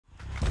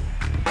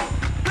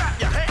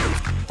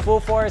Full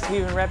Force,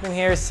 we've been repping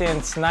here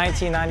since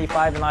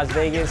 1995 in Las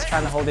Vegas,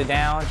 trying to hold it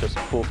down. Just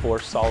full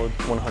force, solid,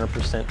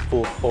 100%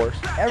 full force.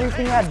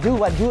 Everything I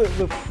do it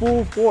with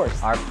full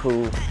force. Our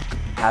crew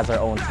has our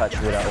own touch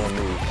with our own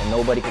moves, and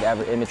nobody could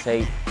ever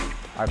imitate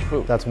our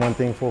crew. That's one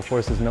thing Full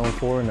Force is known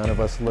for. None of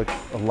us look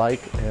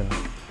alike, and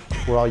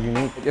we're all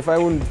unique. If I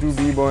wouldn't do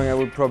b-boying, I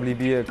would probably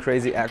be a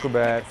crazy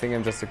acrobat. I think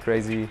I'm just a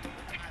crazy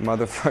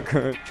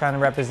motherfucker. Trying to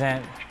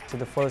represent to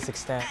the fullest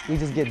extent. We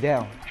just get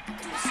down.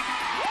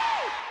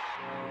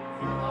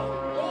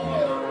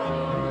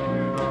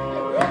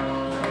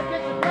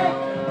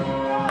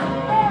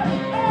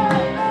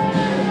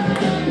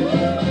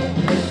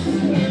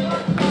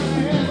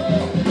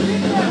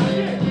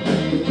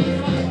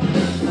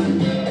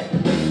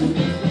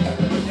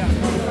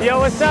 Yo,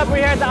 what's up? We're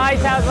here at the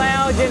Ice House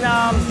Lounge in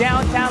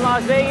downtown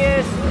Las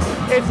Vegas.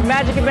 It's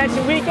Magic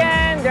Convention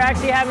weekend. They're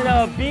actually having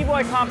a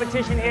b-boy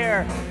competition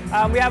here.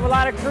 We have a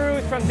lot of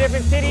crews from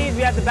different cities.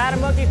 We have the Battle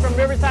Monkeys from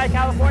Riverside,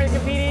 California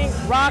competing.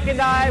 Rock and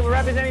I, we're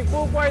representing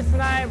Full Force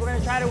tonight. We're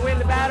gonna try to win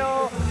the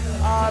battle.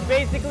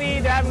 Basically,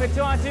 they're having a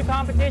 2-on-2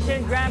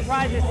 competition. Grand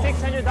prize is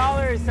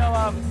 $600. So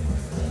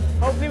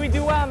hopefully we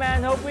do well,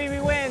 man. Hopefully we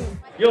win.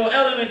 Yo,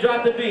 Element,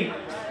 drop the beat.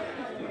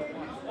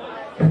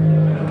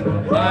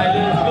 All right,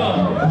 let's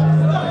go.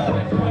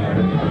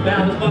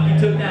 Battle Monkey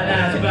took that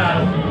last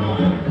battle.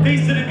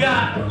 Peace to the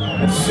God.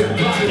 Don't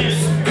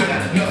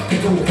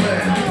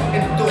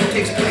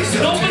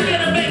forget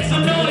to make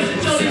some noise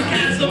and show these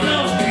cats some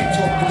love.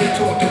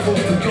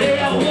 They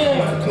are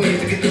war.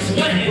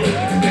 Sweating. This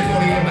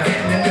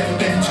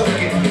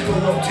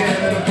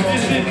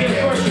is the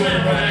first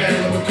round, right?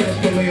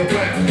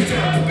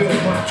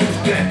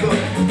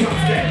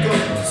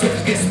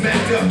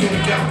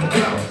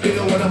 You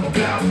know what I'm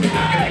about.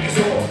 Knocking niggas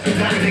off,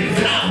 knocking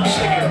niggas out,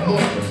 shaking them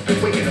up,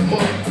 waking them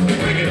up,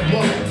 breaking them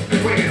up,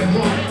 breaking them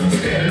up,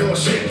 standing or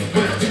shaking,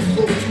 when I'm too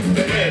close to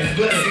the edge.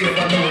 Let's see if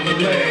I know the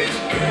legs.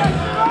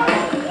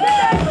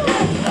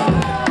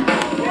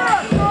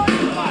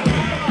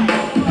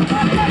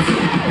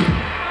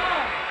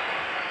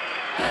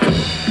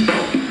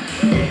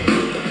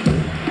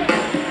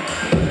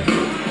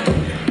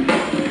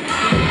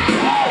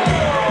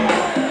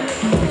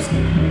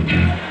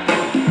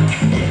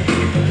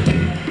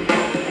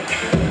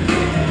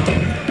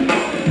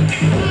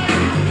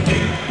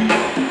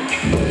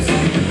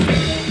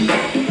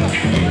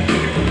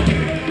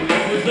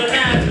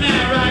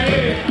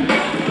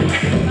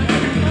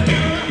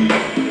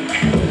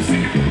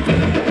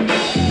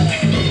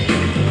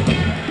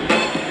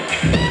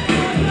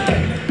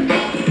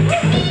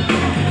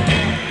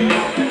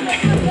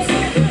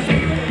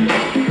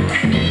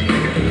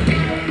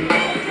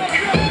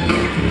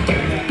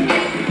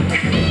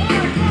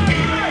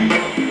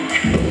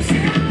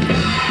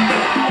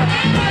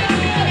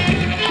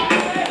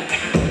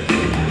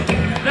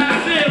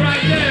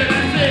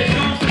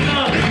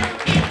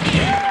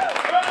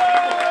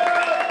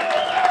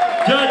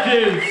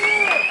 Judges,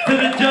 to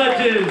the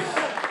judges,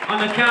 on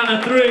the count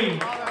of 3.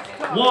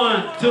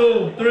 1,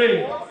 2,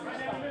 3.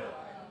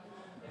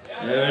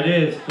 There it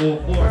is, Full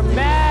Force. We're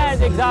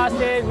mad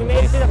exhausted. We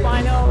made it to the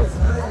finals.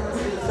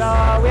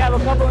 So we have a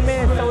couple of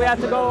minutes, so we have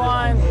to go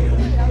on.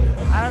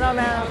 I don't know,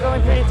 man. I'm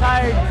feeling pretty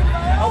tired.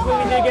 Hopefully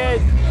we did good.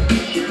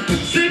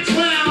 6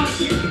 rounds,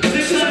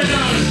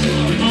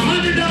 $600,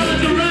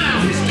 $100 a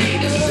round. This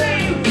ain't the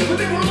same, but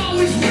they were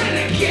always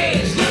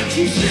renegades, like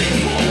you said.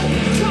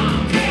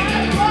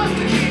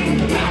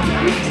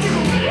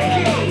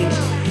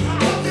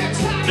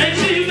 Make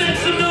sure you make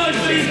some noise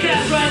for these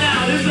cats right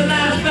now. This is the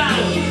last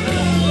battle.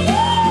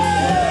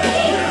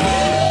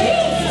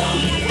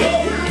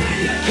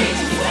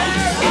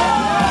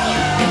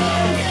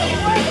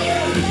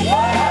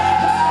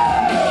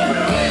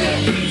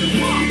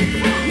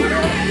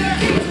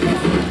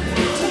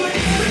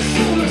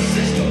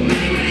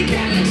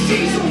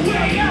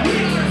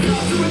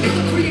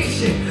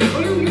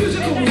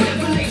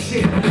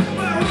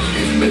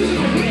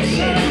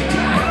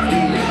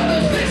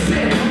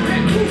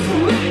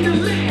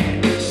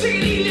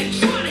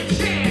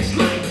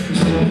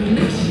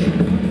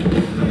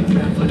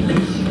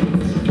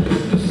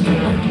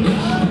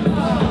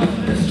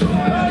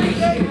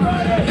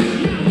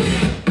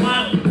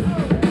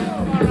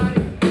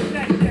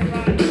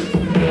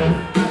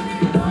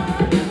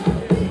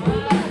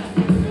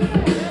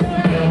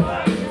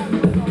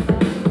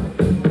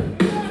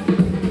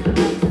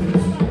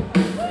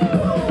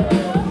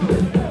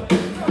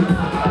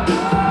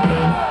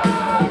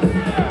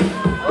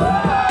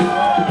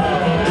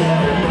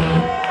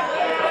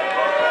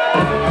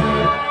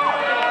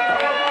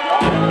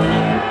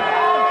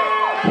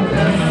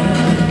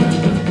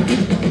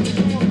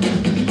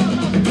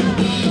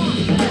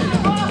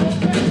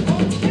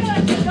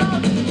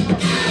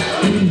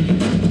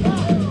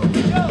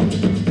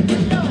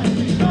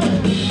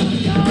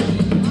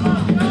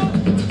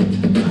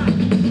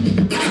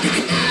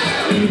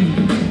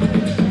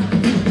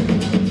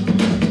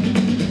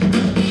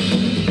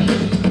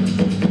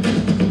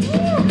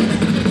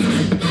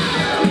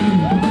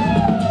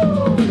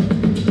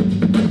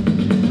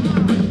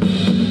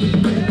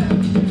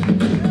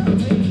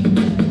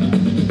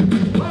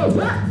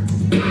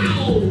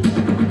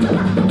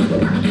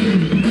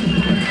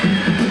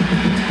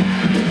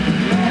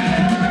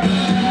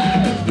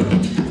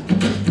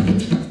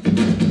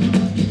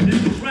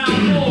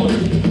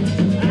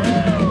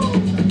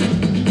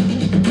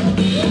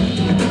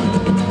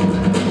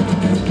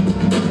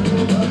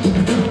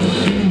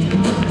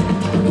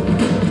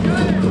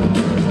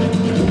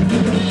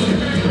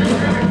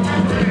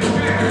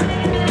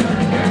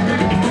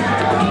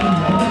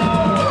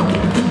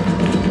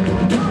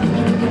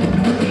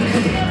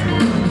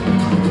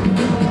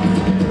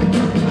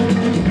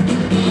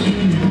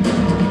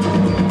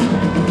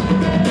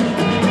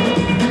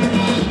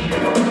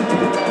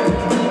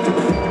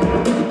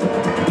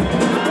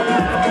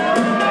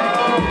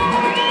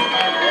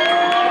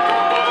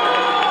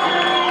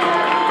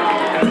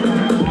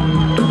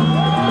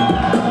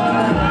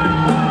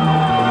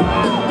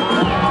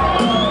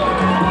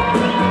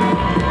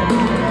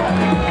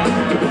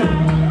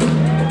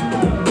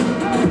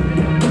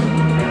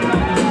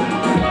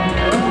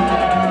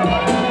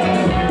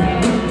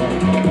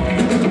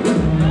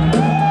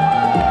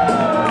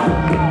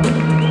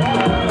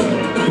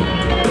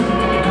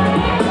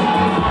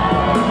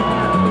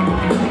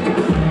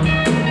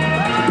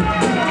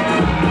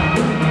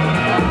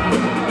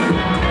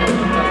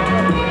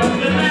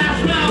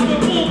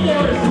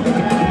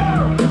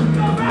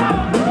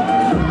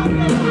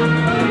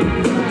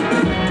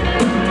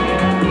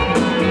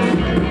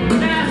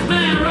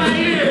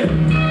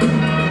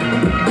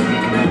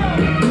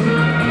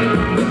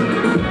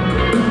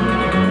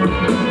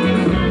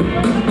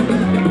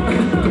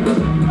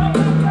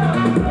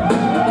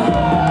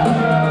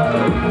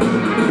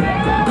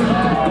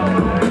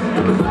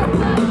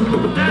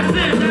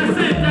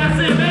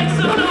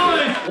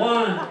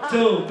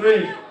 2,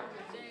 3.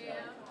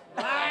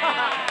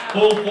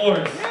 Full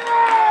force.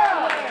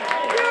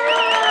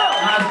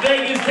 Las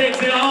Vegas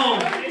takes it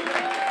home.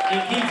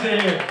 It keeps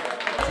it here.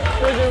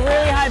 It was a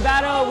really high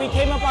battle. We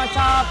came up on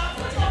top.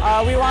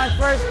 We won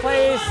first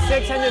place,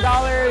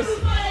 $600.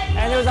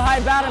 And it was a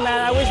high battle,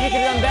 man. I wish we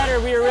could have done better.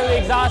 We were really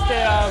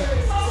exhausted.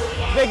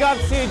 Big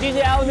ups to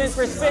DJ Elements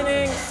for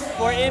spinning,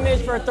 for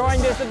Image for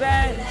throwing this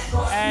event,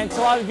 and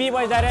to all the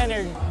B-boys that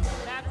entered.